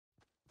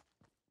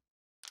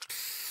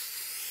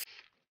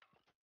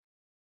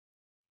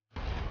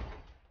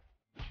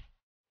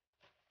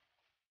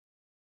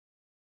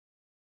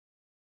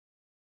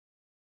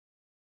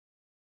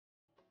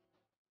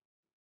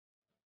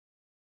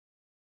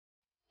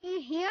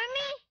you hear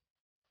me?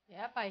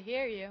 Yep, I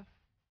hear you.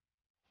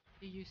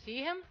 Do you see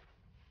him?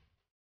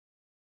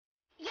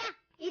 Yeah,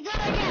 he's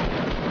over there.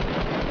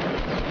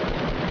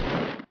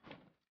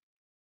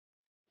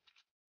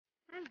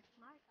 I'm a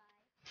smart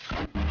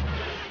guy.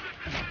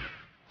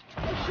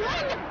 Shoot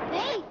in the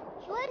base.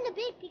 Shoot in the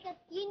base because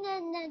you're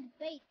in the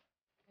base.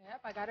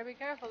 Yep, I gotta be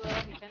careful though.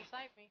 He can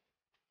snipe me.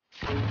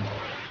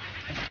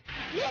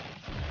 Yes,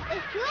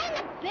 shoot in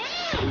the base.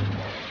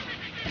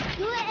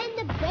 Shoot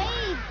in the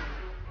base.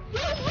 You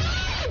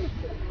win!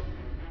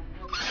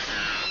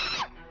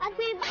 I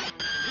mean,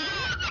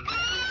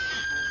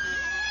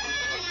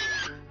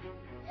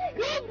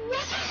 you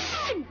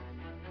won!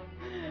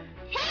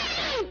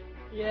 Hey!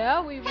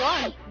 Yeah, we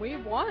won. We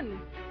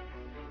won.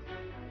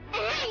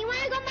 Hey, you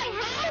wanna go to my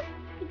house?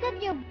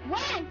 Because you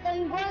won, so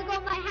you wanna go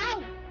to my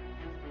house.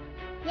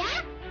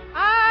 Yeah?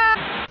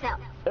 Ah!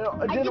 So,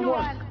 It didn't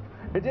work.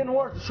 It didn't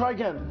work. Try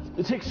again.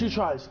 It takes 2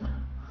 tries.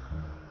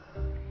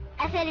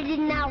 I said it did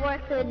not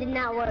work, so it did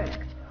not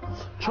work.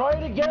 Try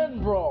it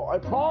again, bro. I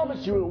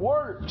promise you it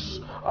works.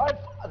 I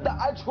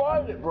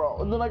tried it,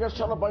 bro. And then I got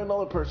shut up by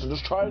another person.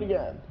 Just try it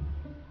again.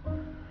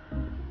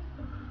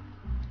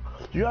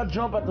 You gotta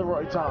jump at the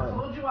right time.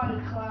 I told you I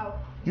would clout.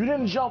 You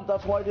didn't jump,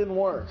 that's why it didn't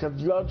work. You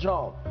gotta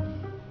jump.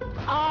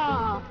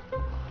 Oh.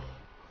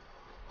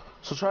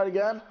 So try it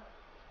again.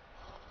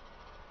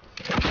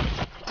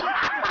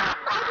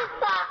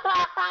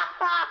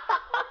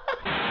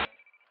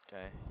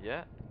 Okay,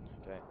 yeah.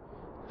 Okay.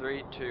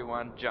 3, 2,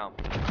 1,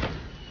 jump.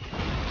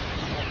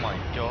 Oh my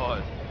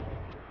god.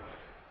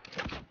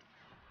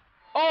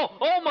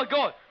 Oh my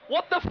god!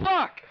 What the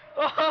fuck?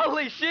 Oh,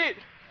 holy shit!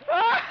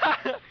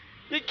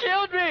 You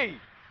killed me!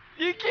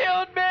 You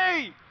killed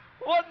me!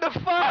 What the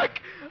fuck?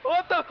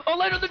 What the? I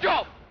landed on the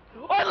drop!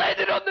 I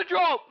landed on the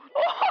drop!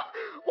 Oh,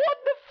 what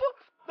the fuck?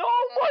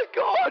 Oh my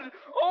god!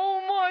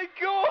 Oh my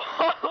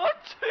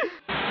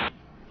god!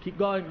 Keep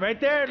going. Right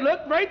there.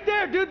 Look, right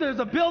there, dude. There's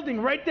a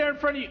building right there in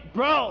front of you.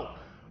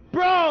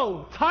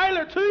 Bro,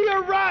 Tyler, to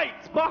your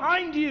right,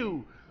 behind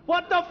you.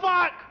 What the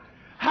fuck?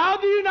 How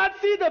do you not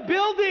see the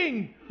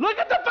building? Look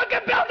at the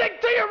fucking building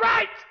to your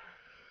right.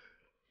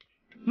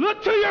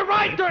 Look to your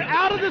right. They're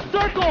out of the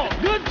circle.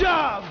 Good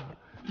job.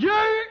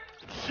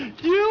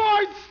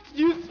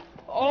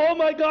 Oh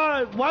my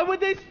god. Why would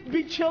they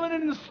be chilling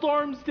in the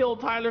storm still,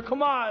 Tyler?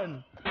 Come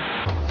on.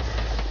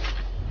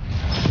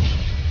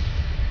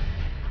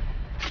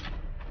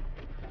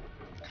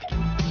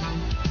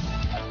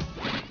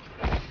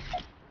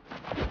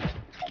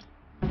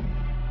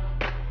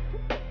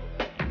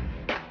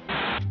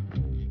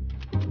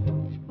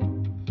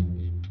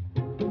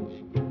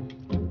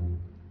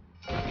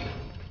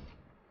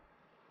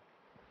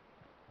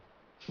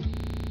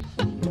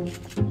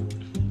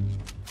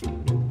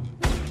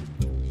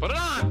 Put it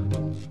on!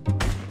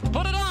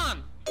 Put it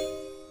on!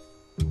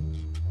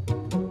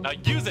 Now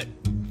use it!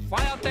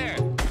 Fly out there!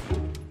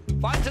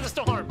 Fly into the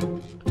storm!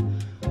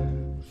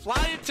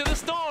 Fly into the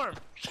storm!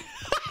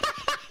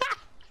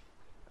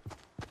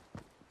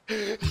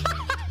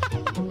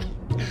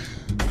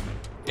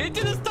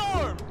 Into the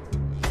storm!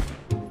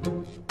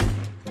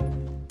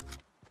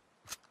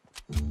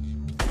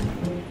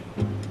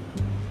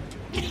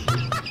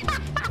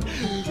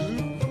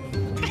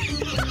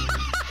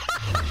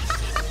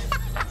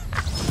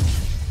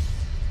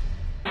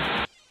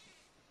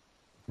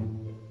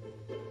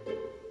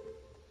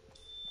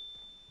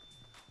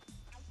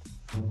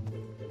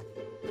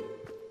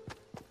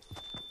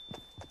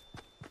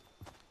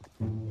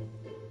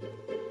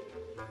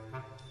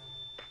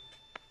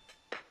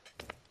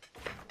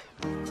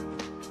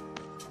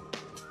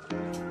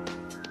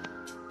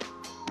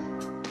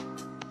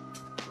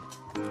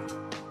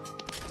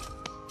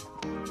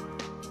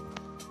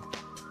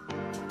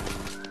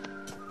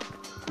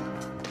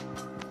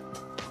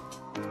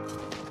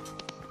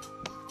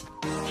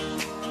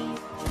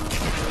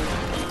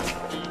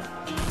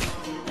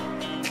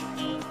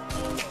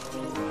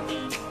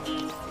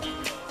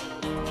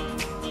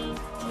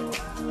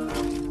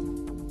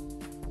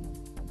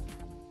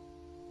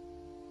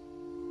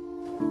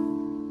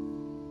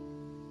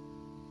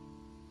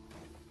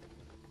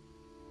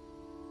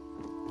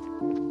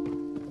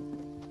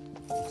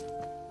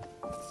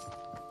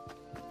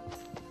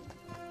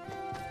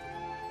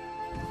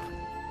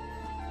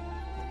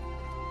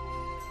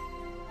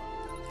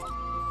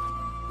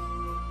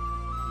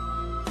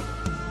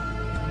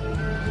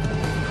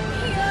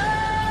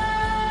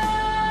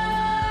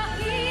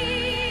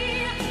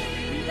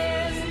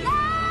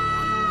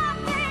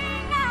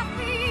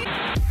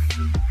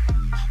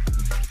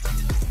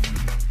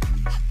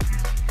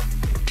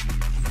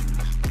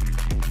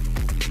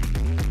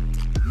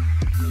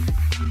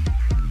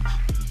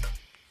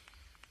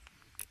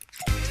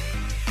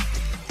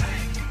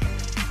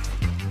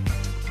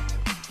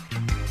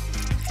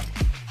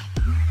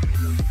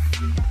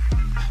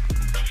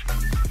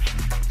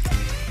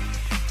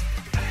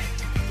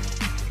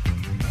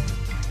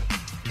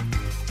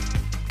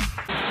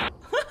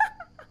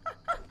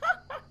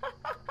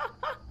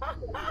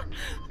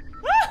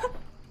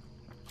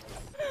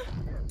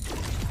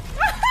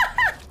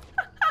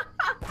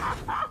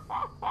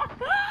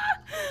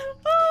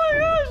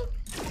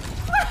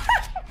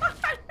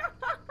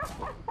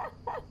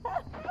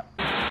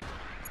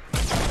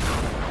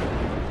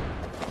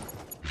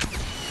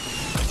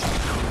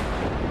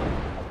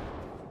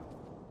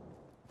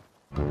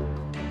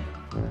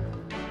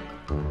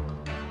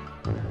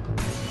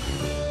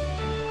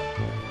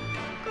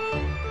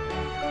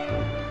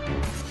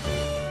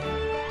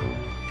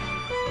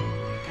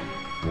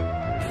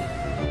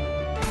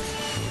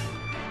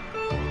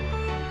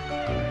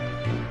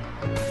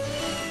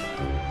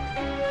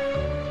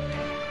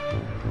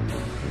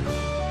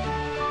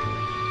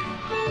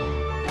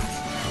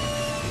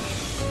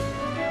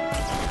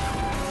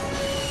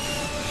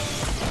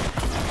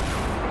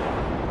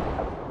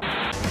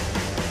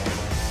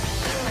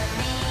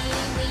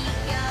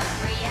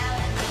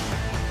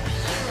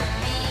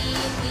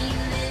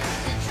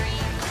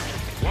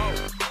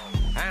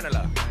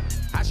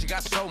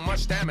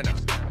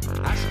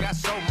 stamina. Actually got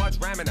so much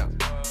stamina.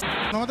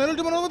 No maté el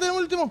último, no maté el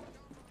último.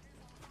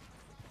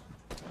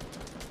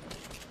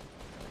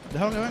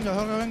 Déjalo que venga,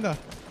 déjalo que venga.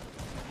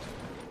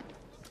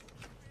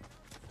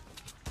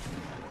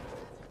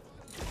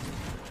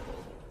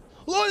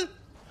 ¡LOL!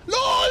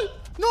 ¡LOL!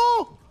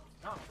 ¡No!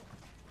 ¡No!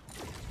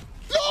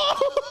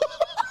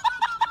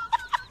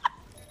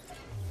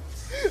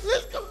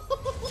 ¡Let's go!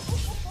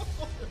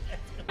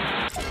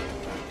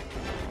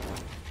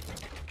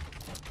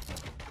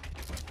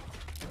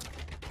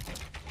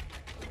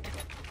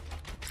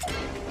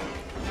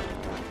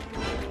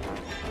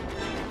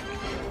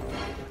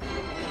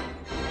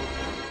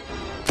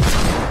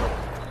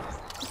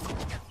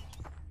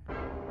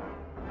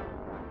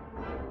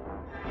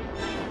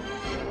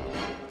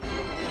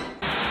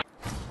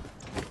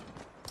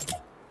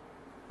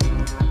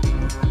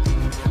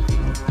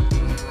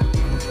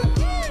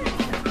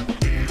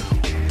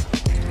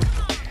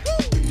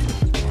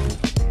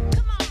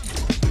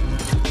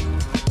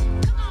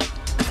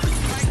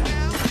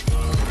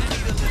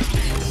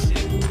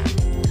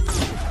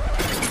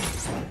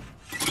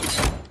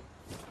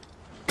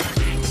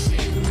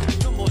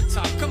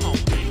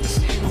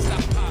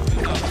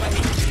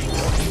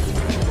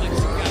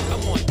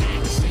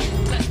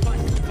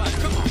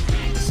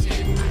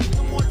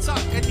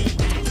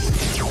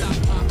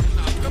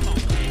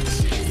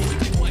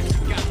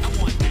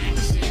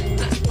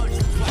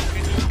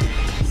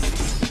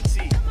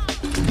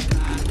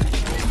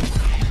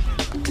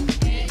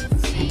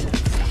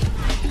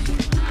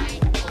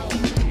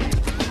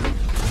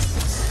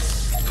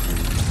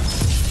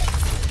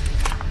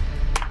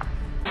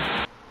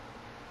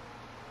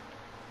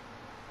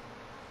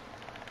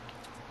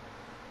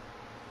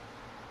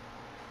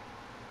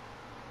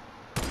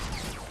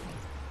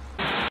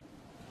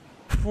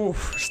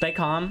 Oof, stay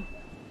calm.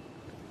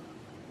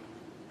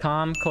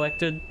 Calm,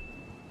 collected.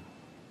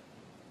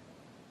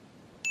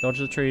 Dodge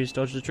the trees,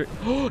 dodge the tree.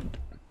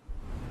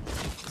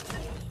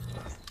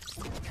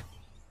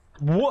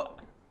 What?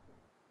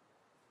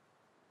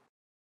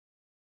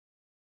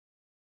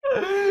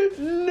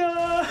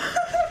 No!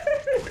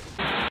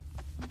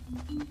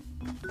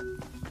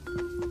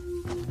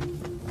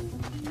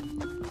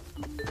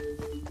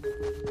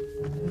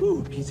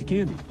 Ooh, piece of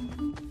candy.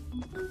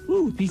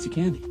 Ooh, piece of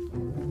candy.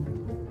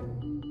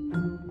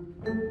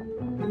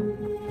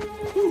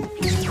 Ooh,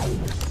 piece of candy.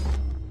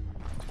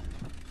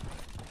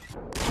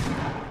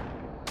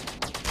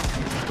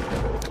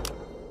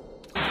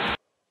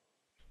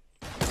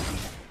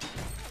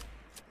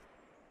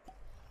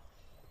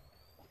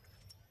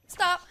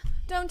 Stop!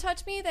 Don't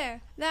touch me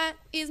there. That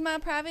is my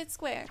private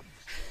square.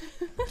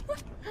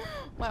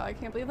 Wow, I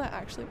can't believe that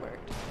actually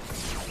worked.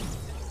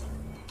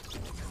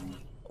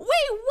 Wait,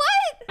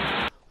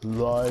 what?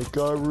 Like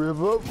a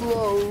river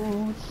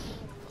flows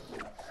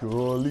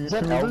surely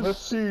to the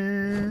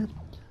sea,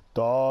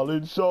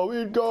 darling, so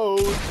it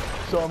goes.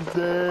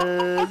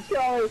 Something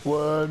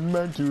was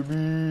meant to be.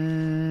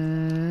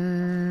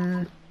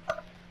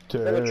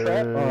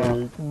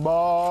 Take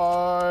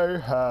my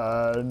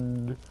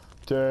hand,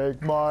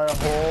 take my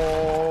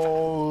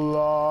whole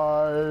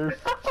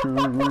life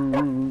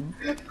too.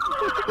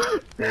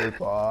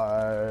 If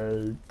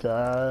I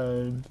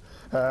can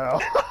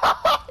help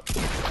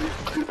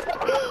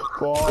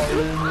falling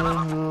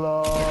in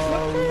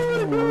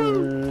love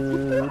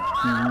with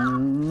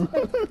you.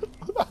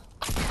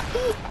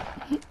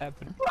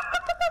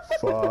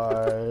 If I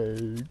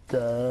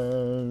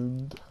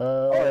can't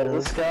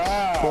help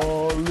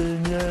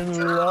falling in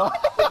love.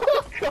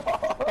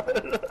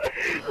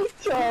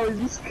 Charlie,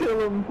 just kill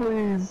him,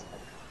 please.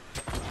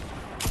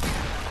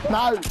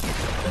 No!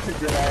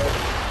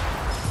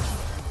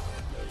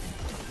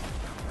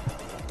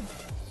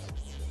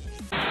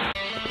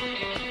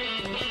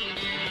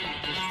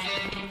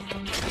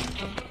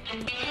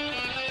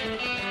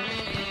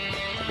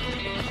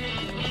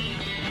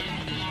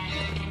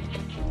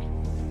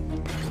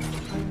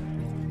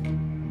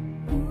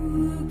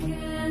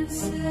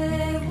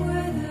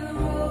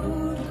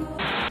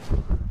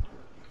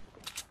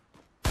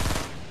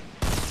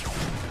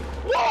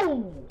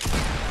 Whoa!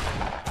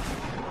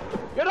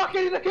 You're not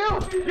getting the kill!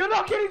 You're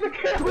not getting the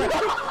kill!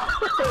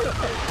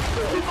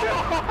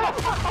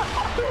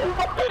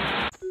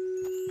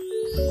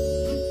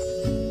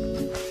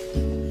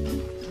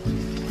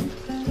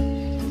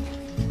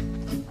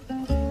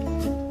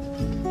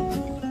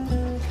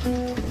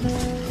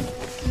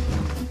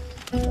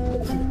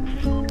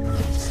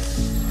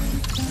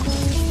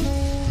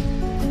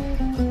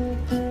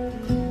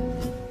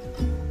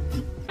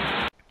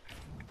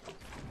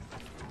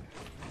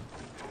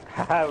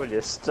 How will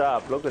you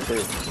stop? Look at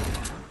this.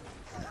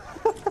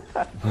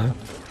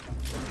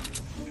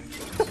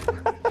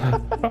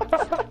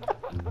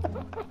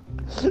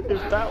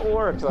 If that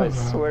works, I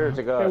swear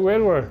to God. It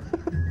will work.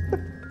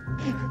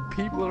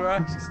 People are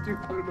actually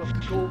stupid enough to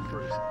go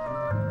for it.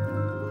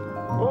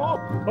 Oh!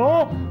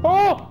 Oh!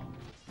 Oh!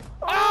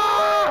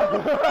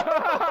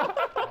 Ah!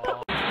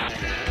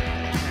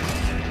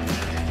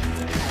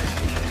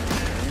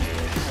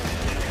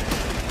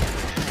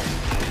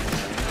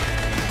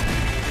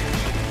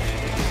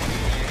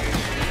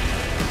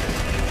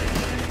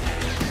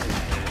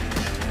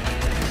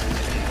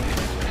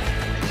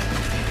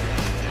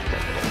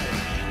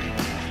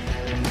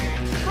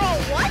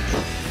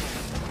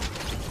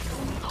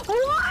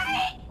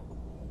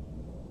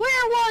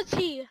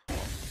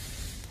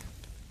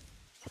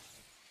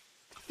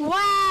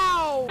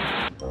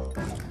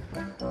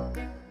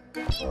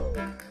 Ahí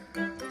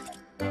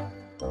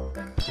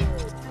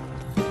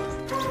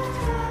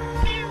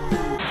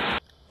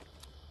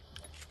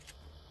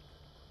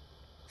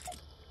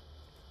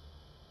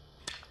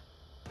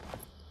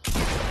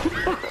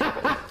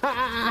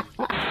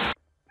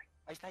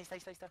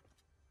está.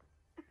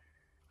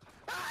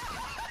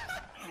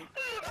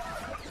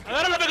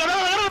 ¡Agárralo, pecador!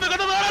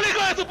 ¡Agárralo,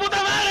 hijo de su puta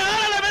madre!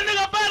 ¡Agárralo,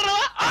 mendigo perro!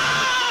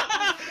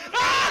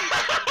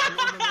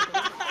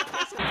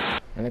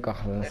 انا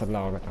كحل نصب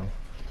لعبة كمان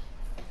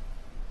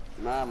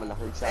ما من الاخ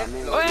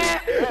سامي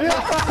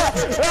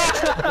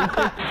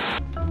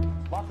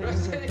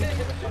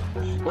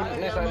قلت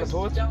ليش انا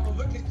tot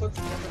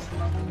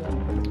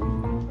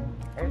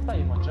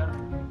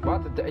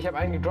Warte, ich habe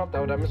einen gedroppt,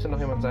 aber da müsste noch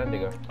jemand sein,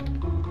 Digga.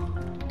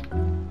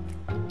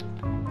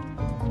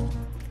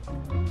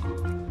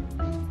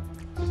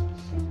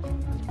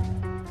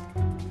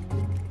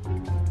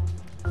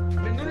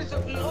 Wenn du nicht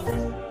so früh auf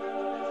bist,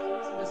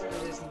 ist besser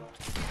gewesen.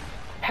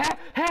 Hä?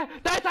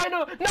 Da ist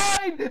einer!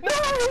 Nein!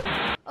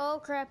 Nein! Oh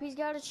crap, he's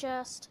got a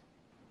chest.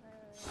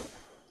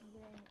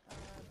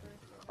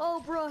 Oh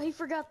bro, he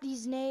forgot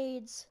these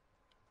nades.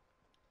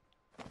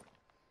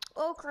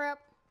 Oh crap.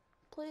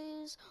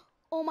 Please.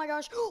 Oh my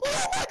gosh. Oh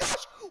my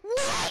gosh!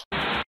 What?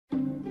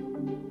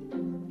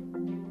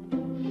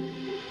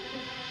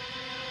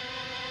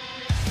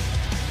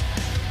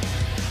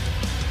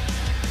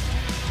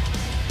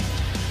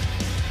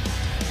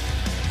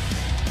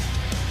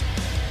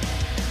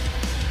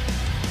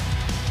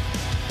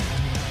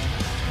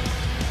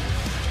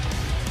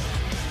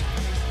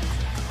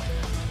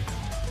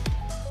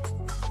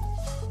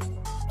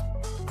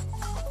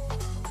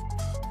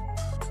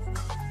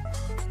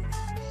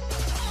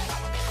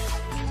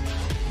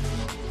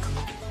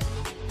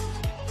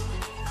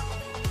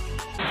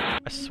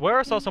 I swear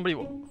I saw somebody.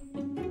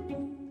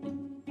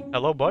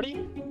 Hello, buddy?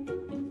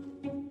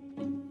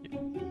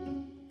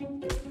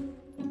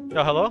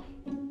 Yo, hello?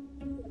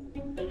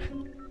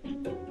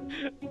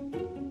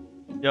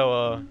 Yo,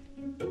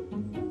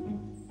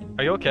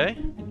 are you okay?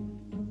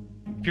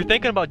 If you're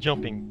thinking about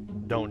jumping,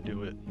 don't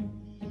do it.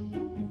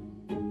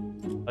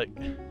 Like,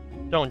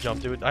 don't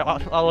jump, dude.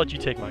 I'll let you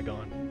take my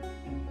gun.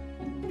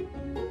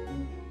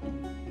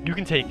 You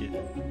can take it.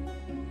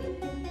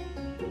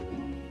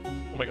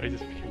 Oh my god, he's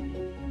just...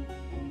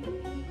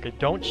 Okay,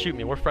 don't shoot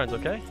me. We're friends,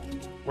 okay?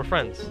 We're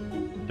friends.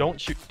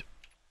 Don't shoot.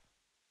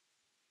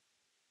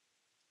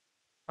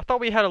 I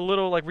thought we had a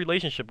little like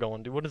relationship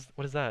going, dude. What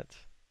is that?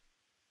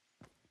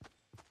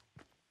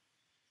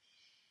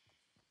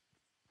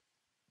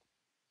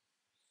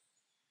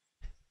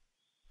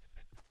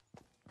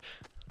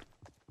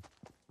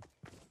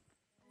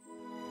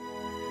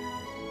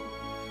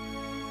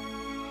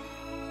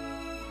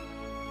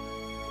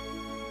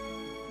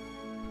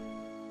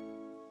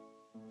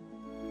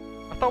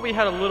 I thought we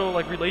had a little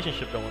like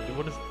relationship going, dude.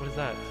 What is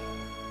that?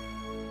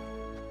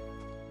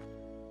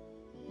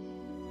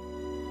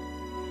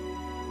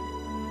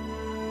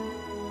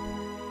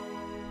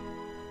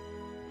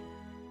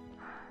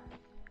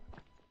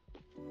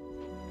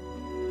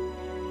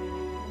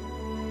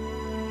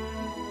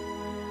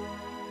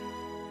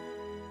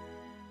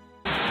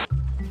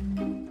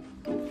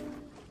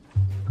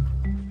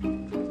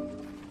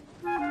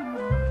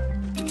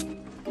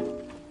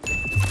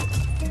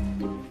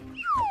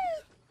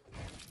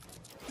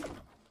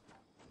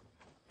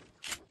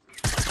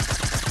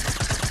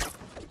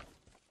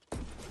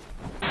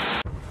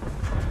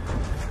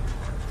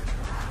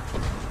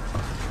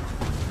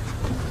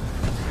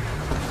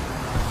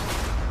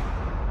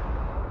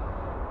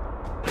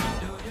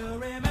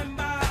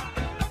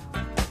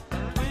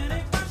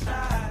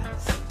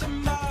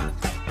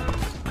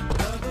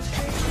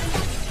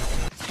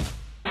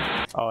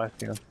 Oh, I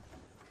see him.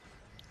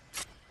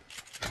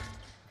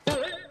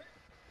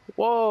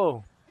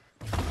 Whoa!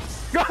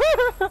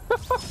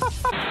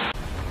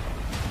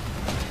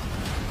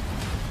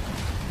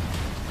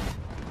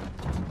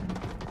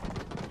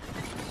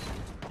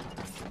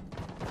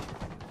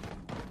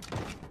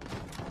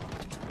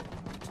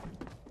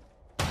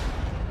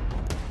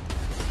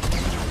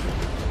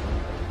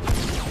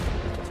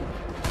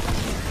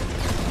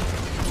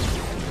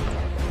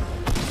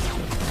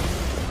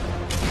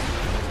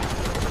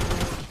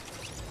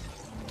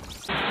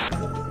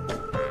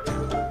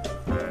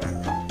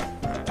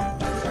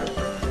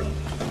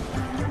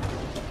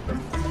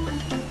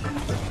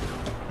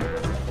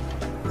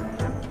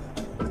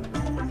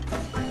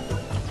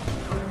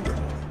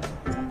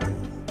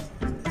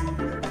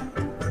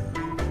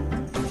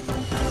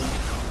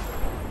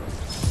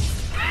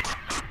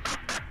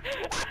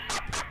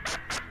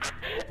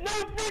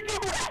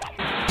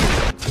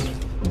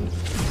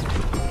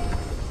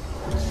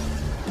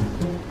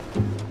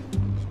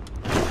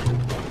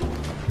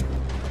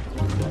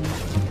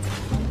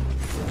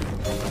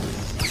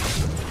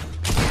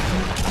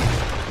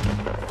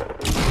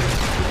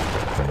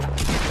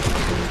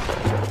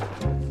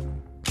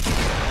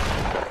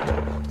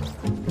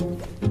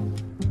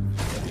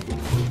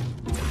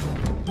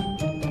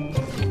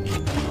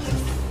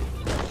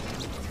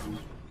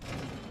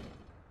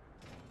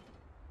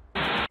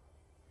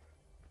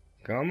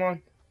 Come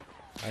on.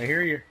 I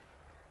hear you.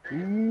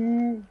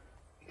 Ooh.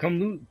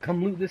 Come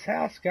loot this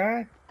house,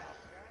 guy.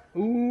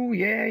 Ooh,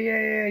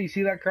 yeah. You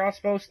see that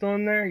crossbow still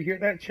in there? You hear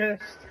that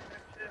chest?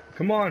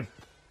 Come on.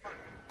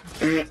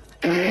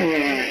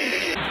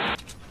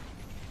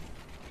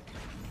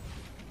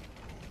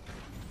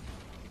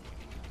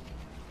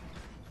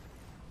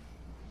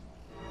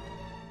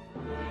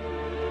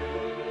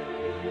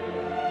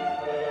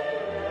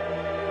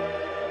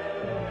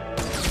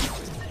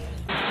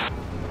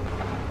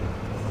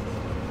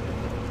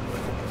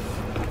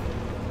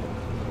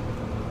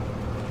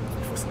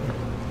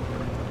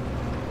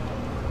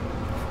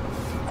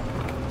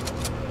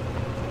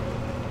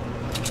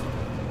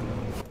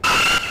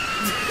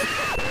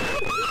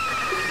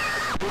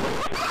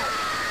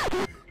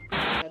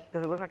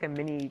 Does it look like a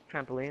mini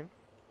trampoline?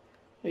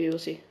 You will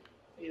see.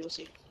 You will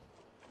see.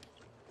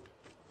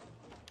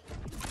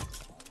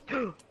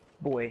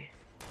 Boy,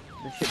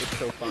 this shit is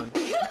so fun.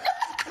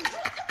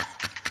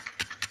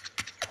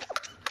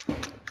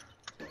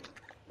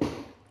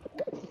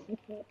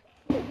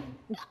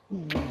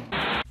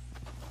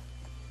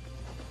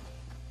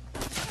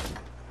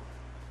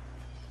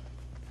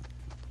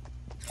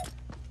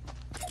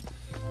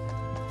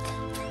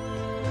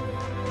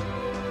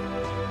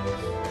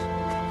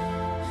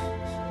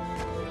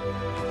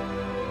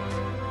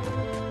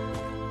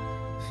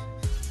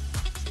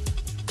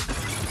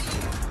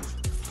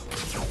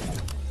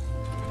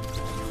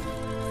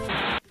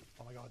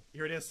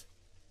 Here it is.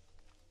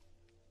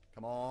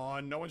 Come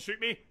on, no one shoot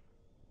me.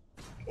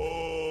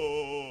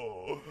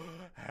 Oh,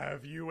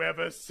 have you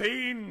ever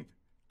seen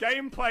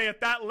gameplay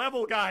at that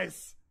level,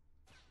 guys?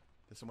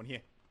 There's someone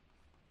here.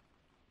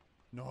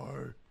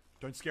 No,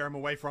 don't scare him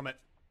away from it.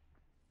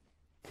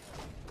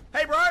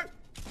 Hey, bro!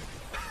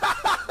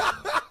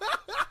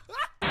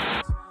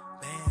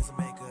 Bands will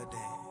make her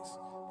dance.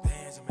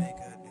 Bands will make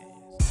her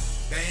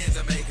dance. Bands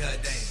will make her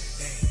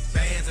dance.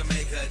 Bands will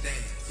make her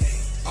dance.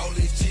 All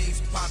these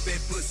chicks popping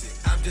pussy,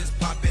 I'm just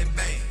popping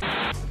bang.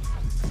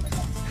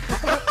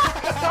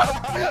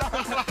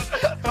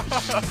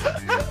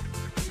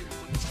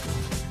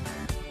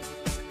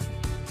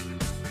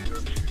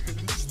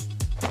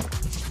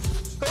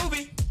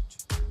 Kobe.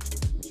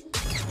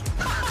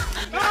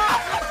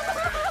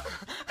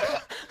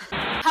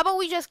 How about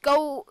we just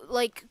go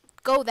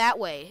that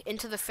way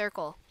into the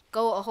circle?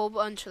 Go a whole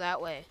bunch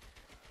that way.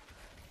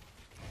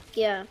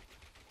 Yeah.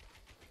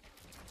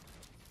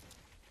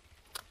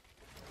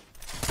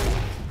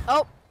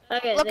 Oh,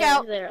 okay, look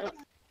out. There.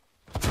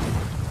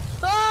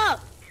 Oh!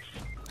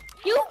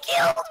 You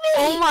killed me!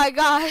 Oh my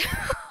god.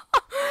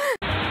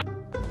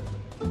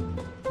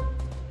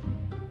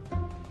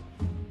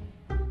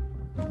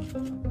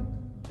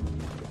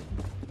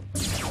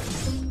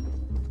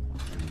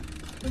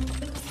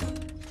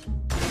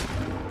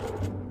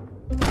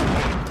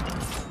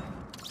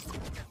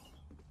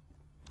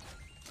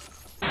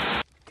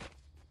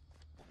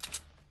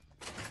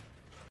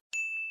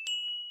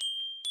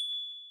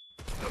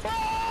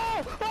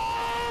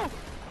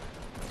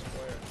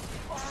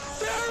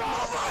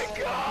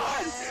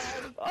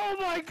 Oh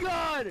my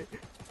god!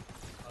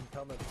 I'm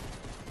coming.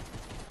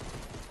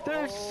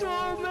 There's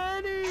so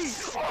many!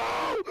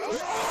 Oh!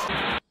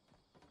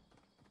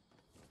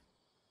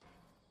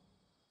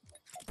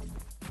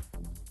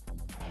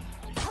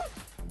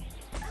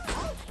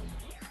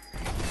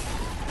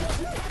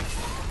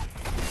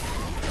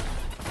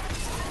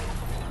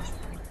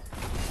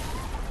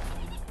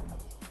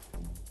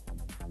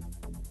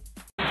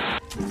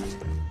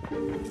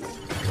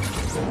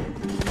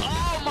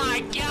 Oh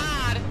my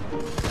god!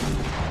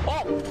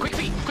 Oh, quick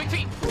feet, quick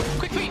feet,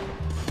 quick feet!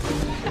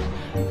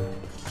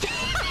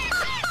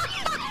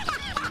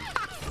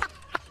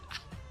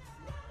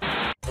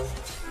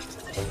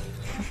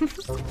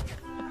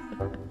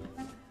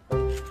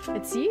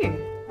 It's you.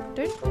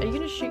 Are you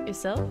gonna shoot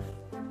yourself?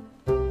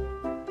 Are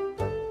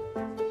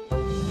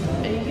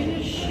you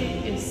gonna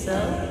shoot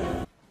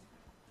yourself?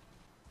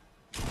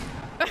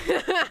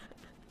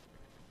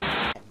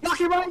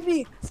 Rocket ride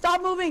me!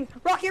 Stop moving!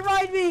 Rocket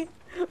ride me!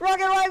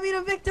 Rocket ride me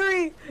to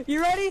victory!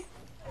 You ready?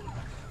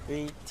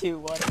 3, 2,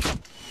 1.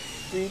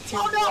 3, 2,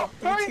 Oh, no!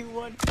 1. Hurry! 3, 2,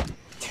 1.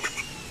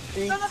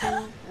 3, 2,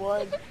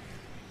 1.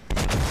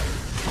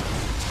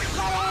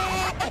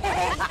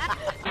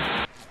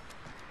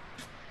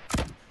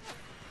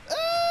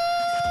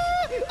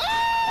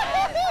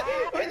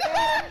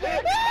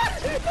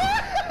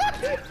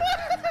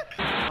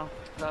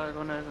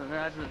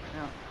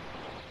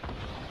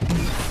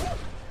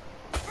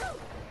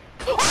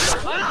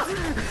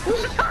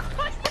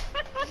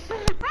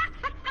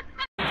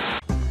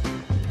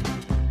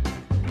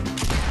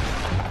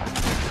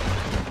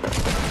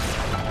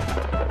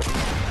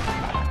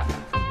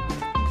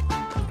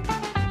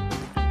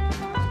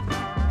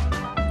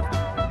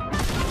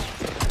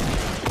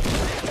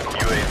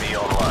 UAV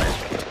online.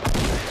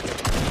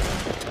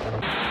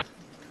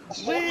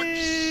 Holy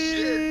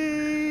shit!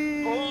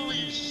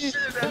 Holy shit!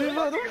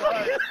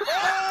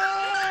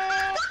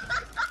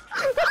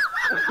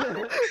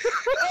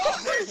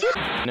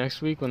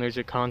 Next week when there's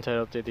a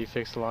content update, they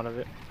fixed a lot of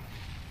it.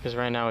 Because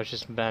right now it's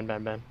just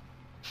ban.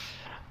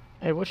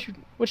 Hey, what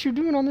you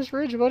doing on this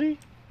ridge, buddy?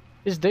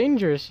 It's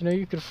dangerous. You know,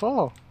 you could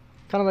fall.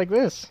 Kind of like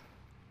this.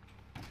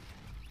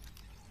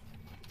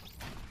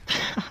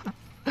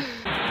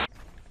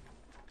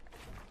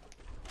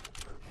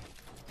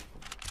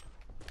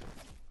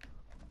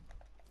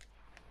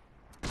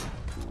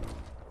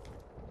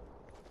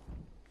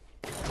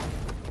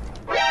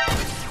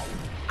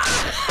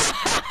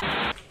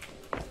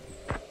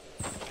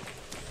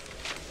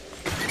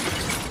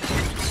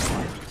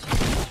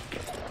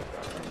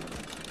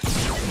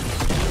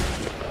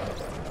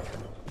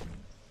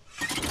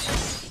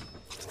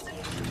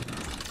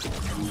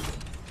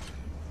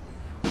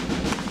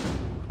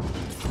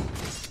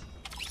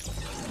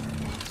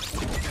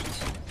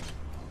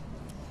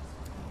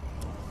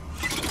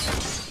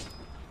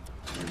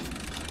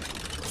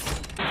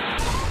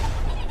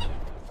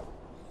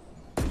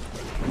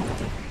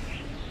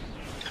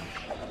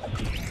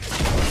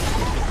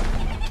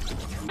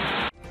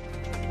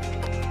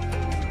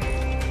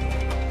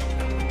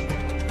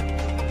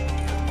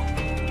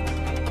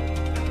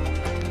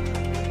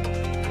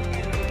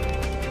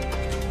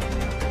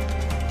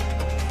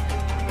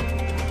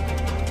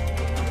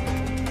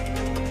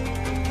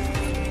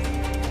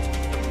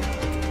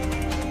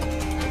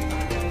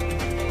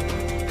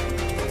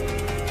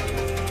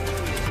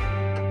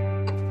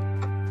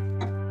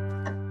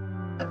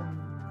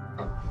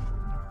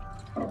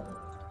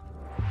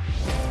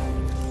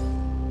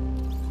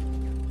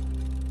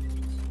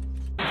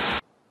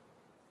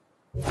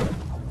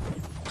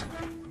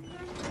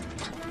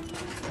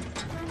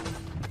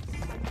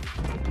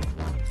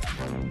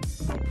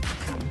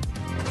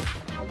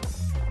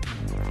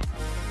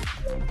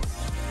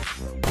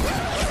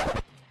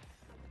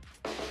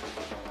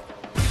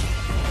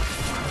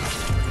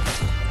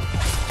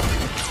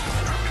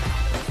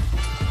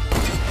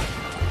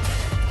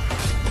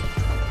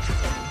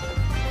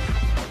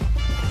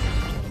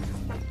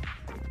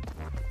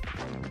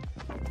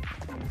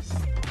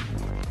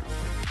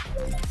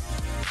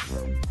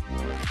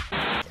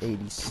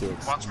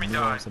 Watch me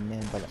die. A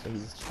man by the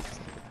age.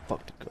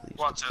 Fuck to go.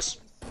 Watch this.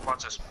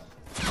 Watch this.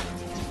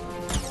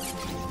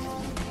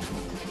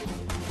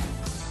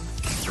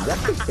 Is that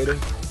face fitting?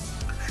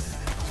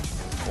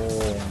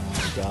 Oh my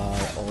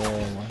god. Oh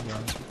my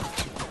god.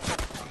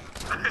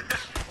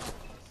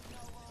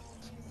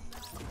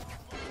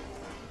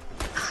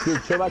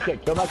 Dude, kill that kid.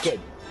 Kill that kid.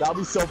 That'll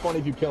be so funny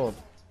if you kill him.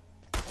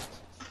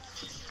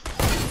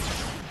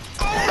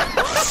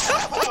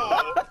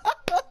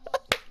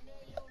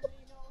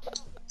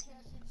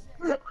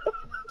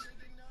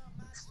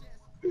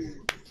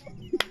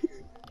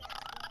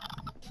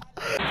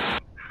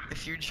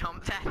 If you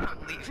jump that,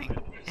 I'm leaving,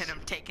 and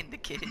I'm taking the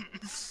kid.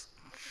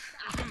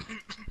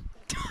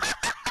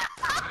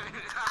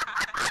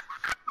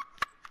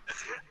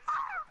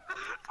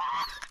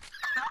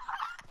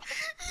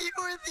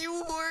 You're the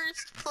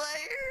worst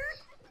player!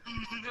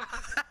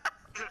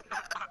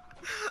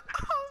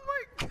 Oh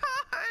my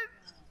god!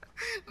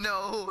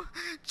 No,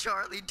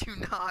 Charlie, do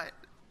not.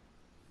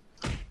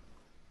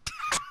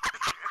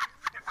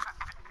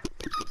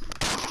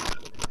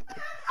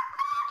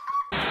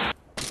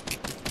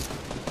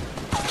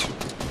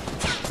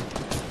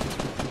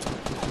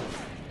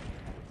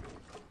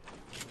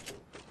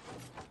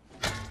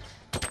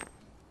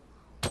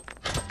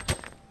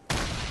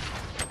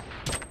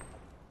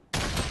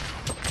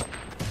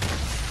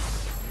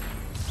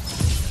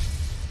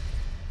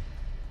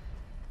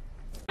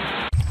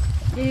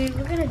 Dude,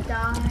 we're gonna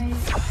die.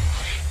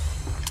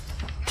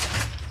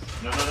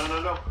 No.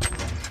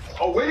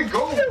 Oh, way to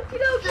go! Get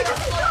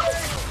out!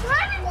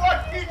 What?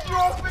 He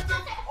drove it!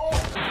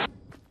 Oh!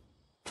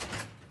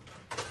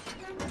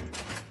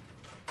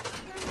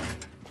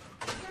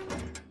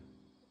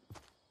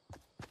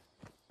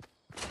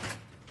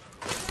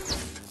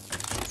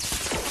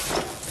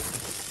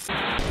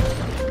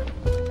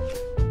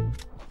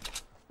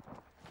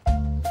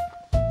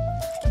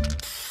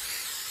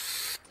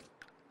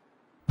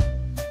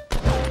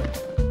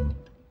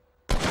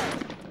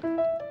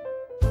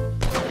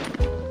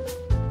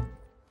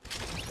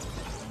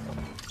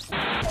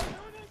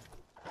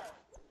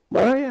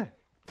 Where are you?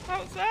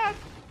 Outside!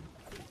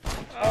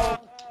 Oh,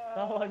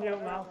 on you,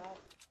 Mal.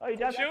 Oh, you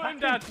got Shoot him,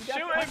 Dad! Shoot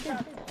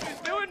him! He's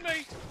doing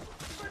me!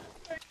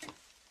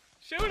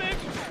 Shoot him!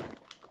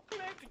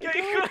 Get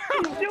him!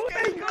 Get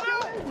him!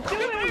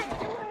 Shoot him!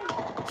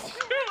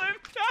 Shoot him!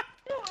 Dad!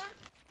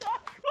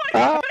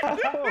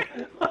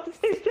 What's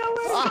he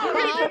doing?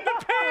 He's in the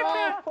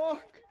paper!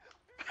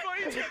 What are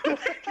you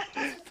doing?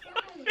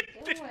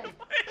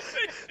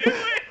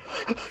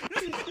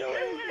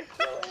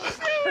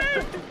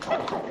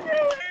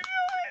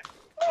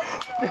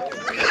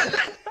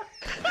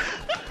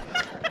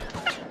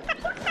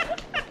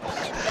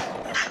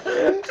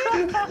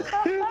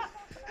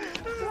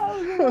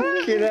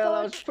 Fucking hell,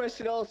 I was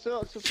pressing all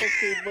sorts of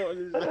fucking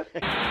buttons.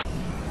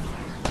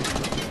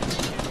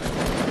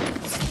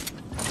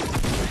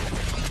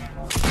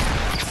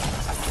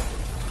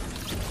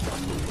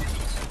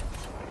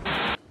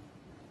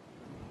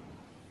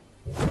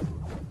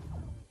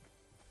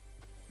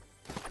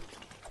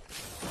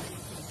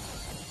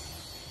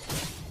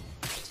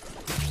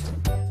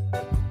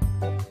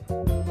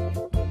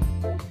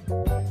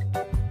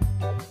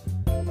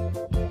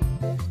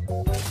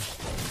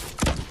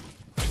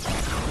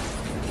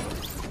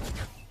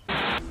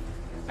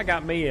 I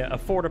got me a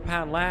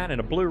 40-pound line and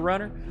a blue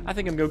runner. I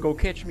think I'm gonna go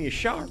catch me a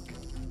shark.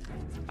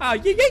 Ah,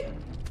 yee yee!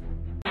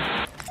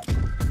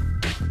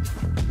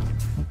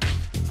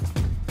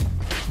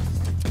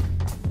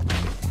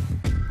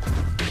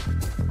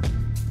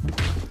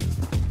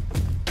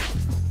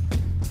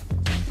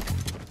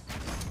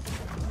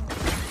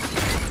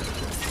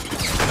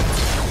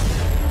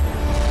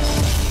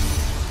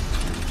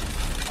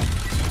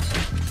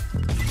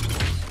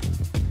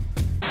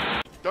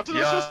 Dachte,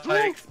 das warst du?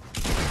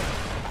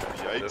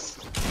 Yikes.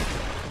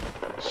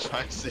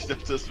 Scheiße, ich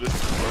dachte, das bist du.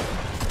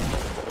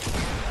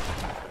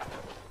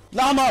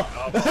 Lama!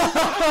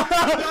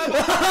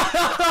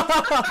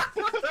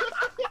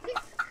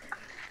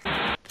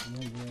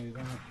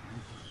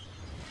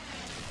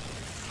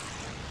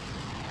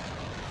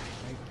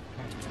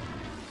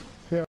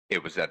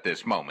 It was at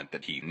this moment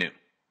that he knew.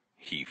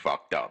 He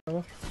fucked up.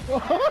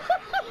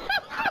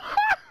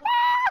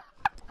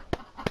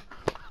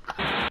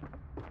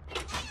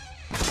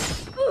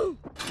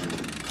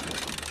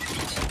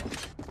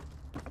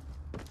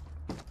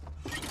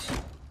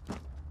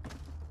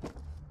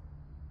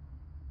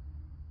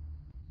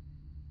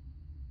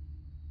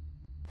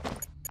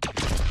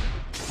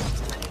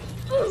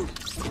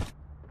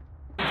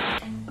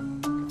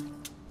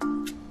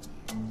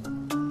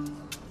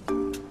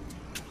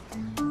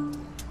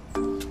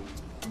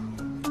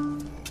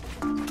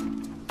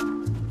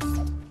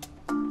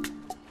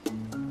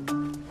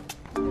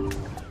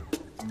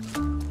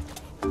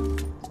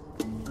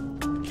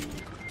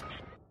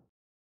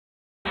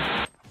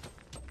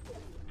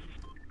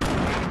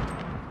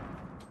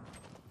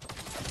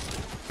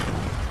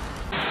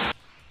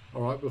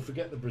 Alright, we'll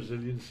forget the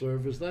Brazilian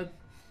servers then.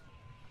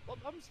 Well,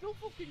 I'm still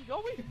fucking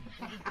going.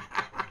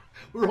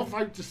 We're off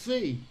out to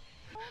sea.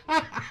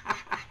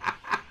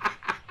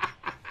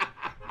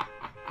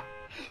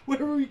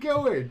 Where are we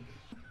going?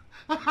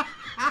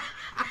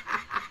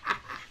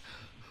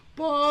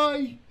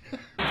 Bye.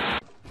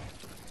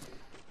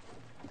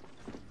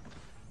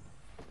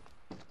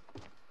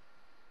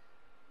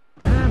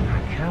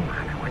 Come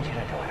on, I want you to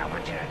do it. I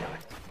want you to do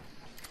it.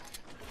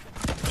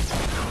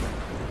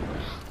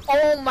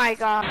 Oh my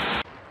god.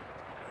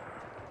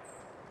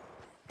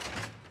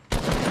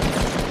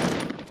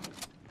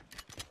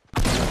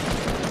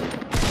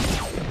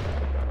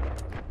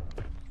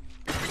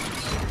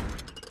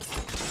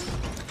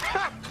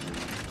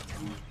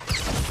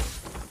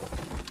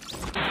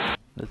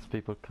 There's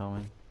people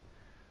coming.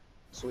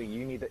 Sweet,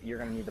 you're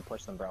gonna need to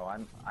push them, bro.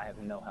 I have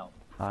no help.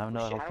 I have no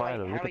help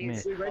either. Look at me.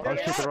 Oh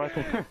shit, they're right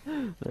there.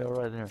 They're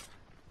right there.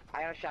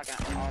 I have a shotgun.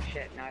 Oh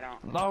shit, no I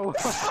don't. No!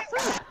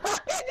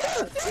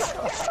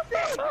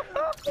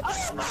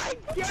 Oh my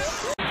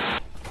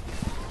god!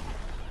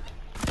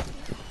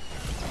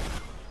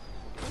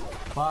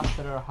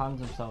 Buster hangs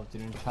himself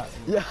during chat.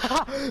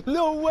 Yeah,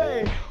 no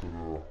way!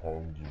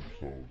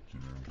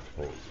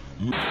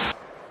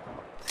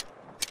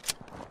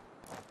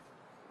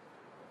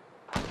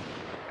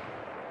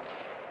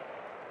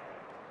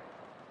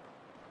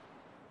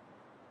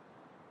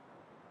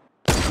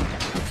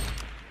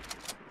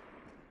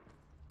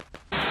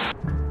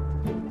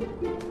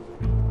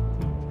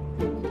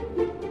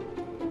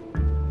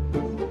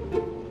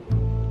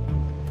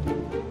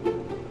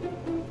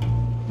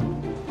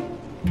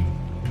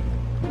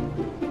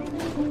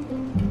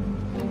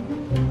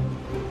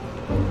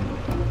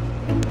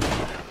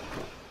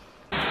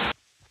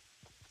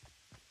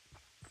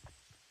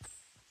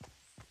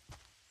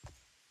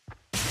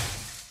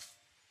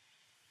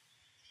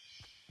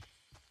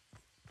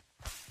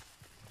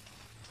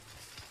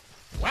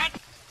 What?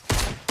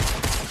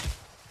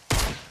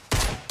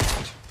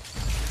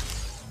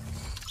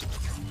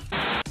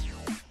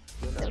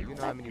 You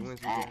know how many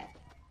wins we get?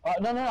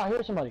 No, I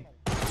hear somebody.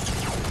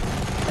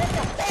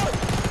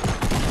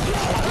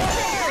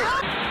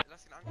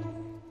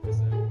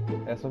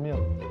 Er ist von mir.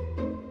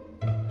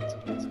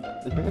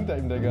 Ich bin hinter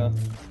ihm, Digga.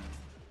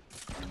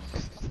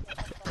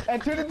 Er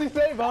tötet sich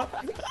selber.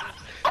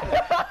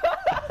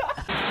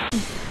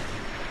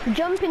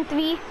 Jump in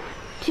 3,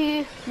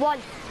 2,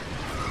 1.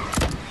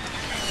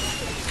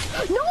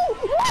 No!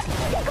 What?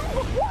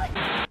 What?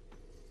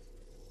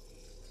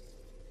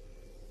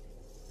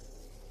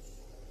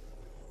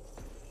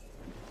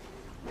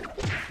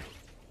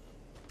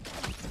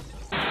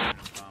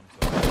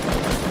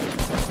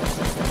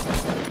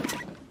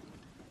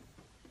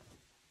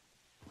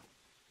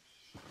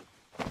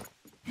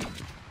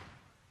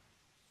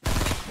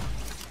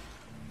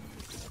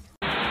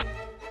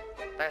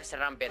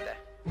 Serán beta.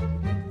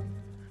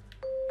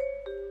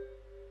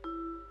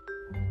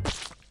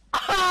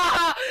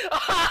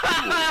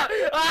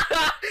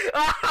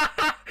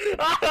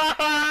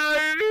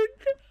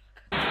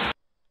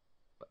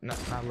 Not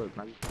Luke,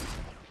 not Luke.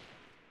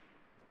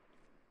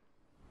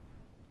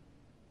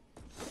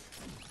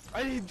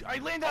 I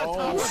landed on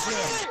top of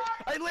him!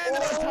 I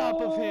landed on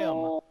top of him!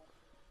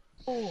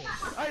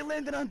 I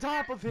landed on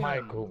top of him!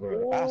 Michael,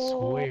 bro, I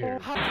swear.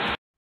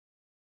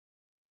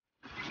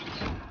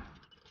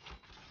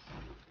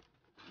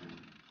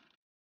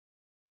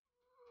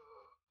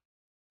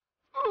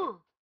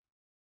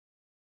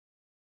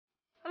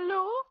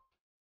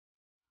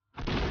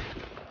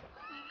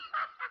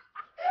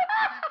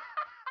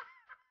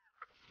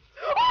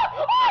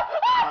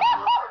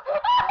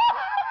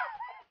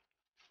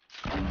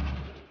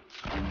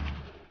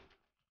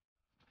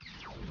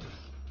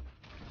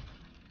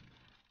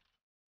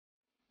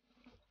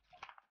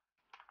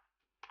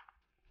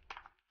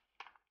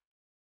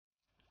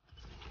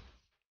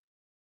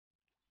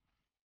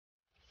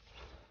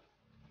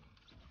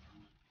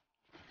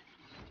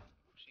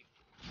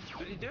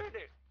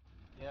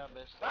 Ja,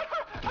 best.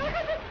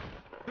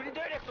 Doe die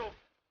deur dicht op!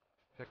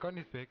 Dat kan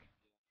niet, pik.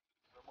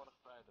 We worden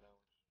vrij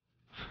trouwens.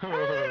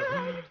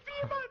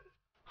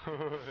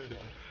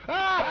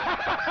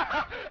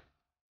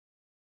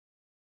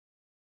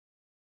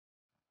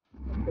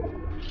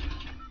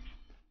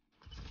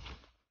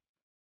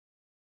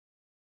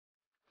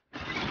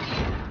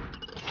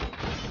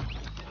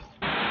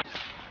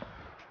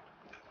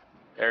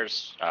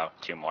 There's,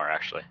 two more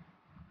actually.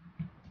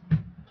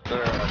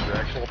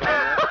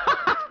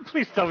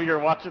 Please tell me you're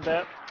watching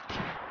that.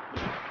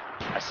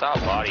 I saw a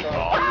body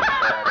fall.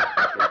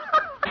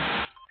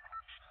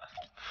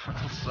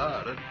 I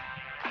saw it.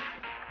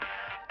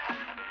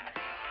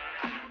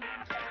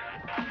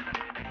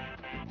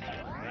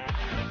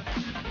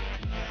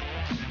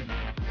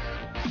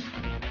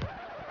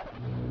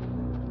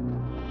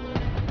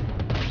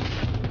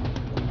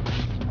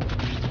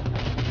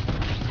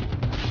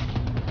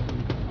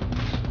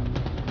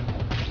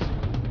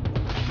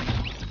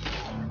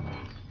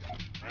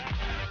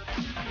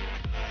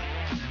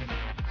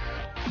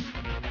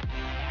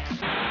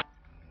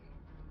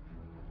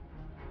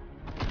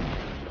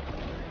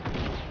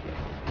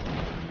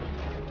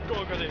 Go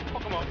on, Grizzy.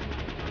 Fuck him up.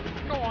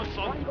 Go on,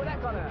 son. Go that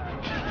gunner.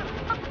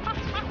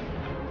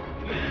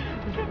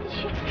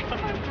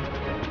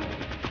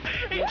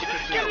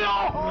 Get it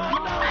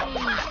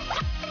off!